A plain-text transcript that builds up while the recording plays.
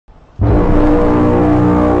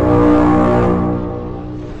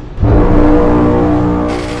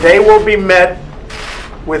they will be met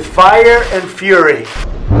with fire and fury.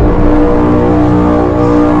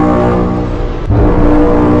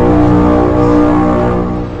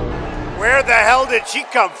 Where the hell did she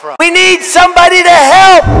come from? We need somebody to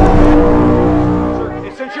help!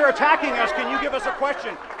 Sir, since you're attacking us, can you give us a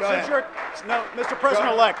question? Go ahead. No, Mr.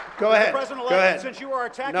 President-elect. Go ahead. Mr. President-elect, Go ahead. since you are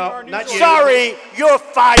attacking No, our news... not you. Sorry, you're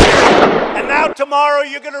fired. And now tomorrow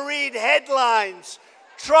you're going to read headlines.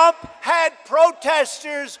 Trump had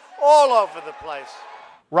protesters all over the place.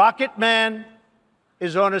 Rocket Man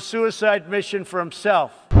is on a suicide mission for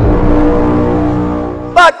himself.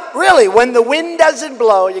 But really, when the wind doesn't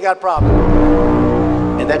blow, you got a problem.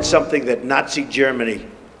 And that's something that Nazi Germany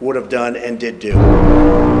would have done and did do.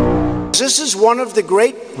 This is one of the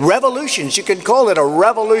great revolutions. You can call it a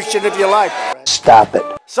revolution if you like. Stop it.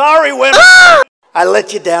 Sorry, women. I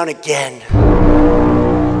let you down again.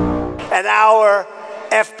 And our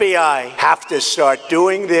FBI have to start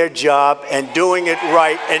doing their job and doing it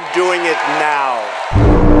right and doing it now.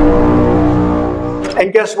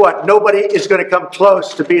 And guess what? Nobody is going to come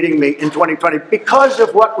close to beating me in 2020 because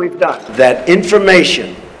of what we've done. That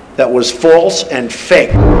information that was false and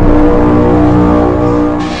fake.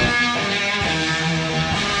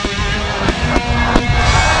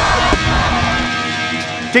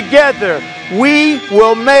 Together, we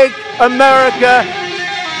will make America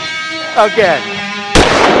again.